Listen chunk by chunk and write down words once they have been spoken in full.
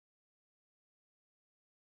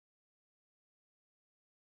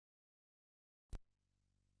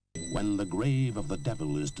When the grave of the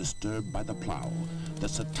devil is disturbed by the plow, the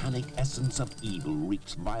satanic essence of evil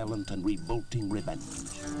wreaks violent and revolting revenge.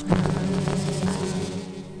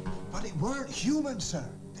 But it weren't human, sir.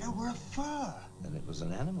 There were fur. Then it was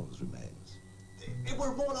an animal's remains. It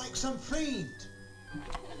were more like some fiend.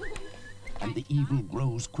 And the evil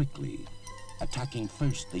grows quickly, attacking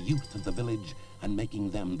first the youth of the village and making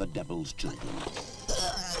them the devil's children.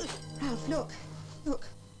 Ralph, look. Look.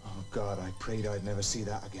 Oh, God, I prayed I'd never see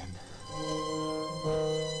that again.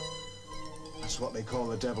 That's what they call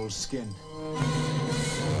the devil's skin.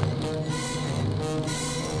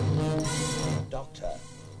 Doctor,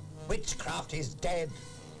 witchcraft is dead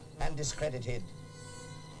and discredited.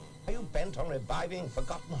 Are you bent on reviving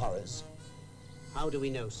forgotten horrors? How do we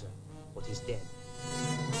know, sir, what is dead?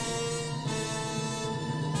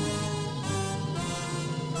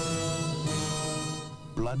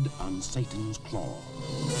 Blood on Satan's claw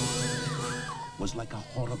was like a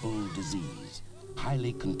horrible disease,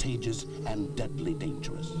 highly contagious and deadly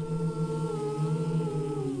dangerous.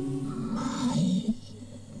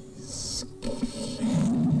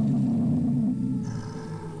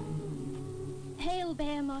 Hail,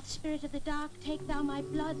 Behemoth, spirit of the dark, take thou my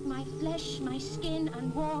blood, my flesh, my skin,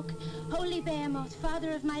 and walk. Holy Behemoth,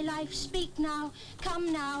 father of my life, speak now,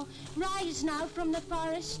 come now, rise now from the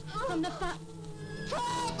forest, from the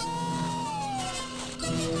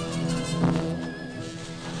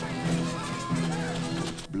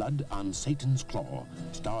Blood on Satan's Claw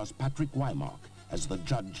stars Patrick Wymark as the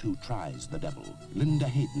judge who tries the devil, Linda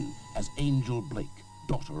Hayden as Angel Blake,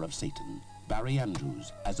 daughter of Satan, Barry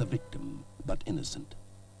Andrews as a victim but innocent,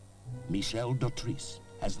 Michele Dotrice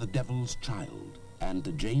as the devil's child,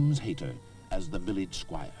 and James Hayter as the village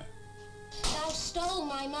squire. Thou stole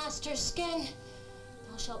my master's skin.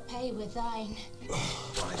 Thou shalt pay with thine.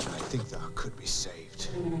 Why did I think that I could be saved?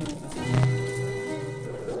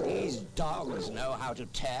 These dogs know how to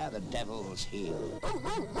tear the devil's heel.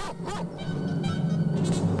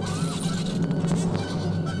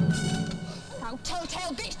 Thou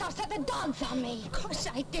telltale bitch, thou set the dogs on me. Of course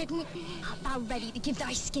I didn't. Art thou ready to give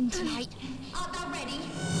thy skin tonight? Art thou ready?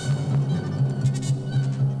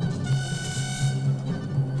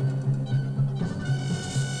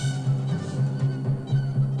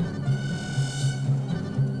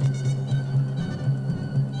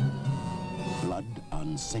 Blood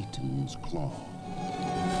on Satan's Claw.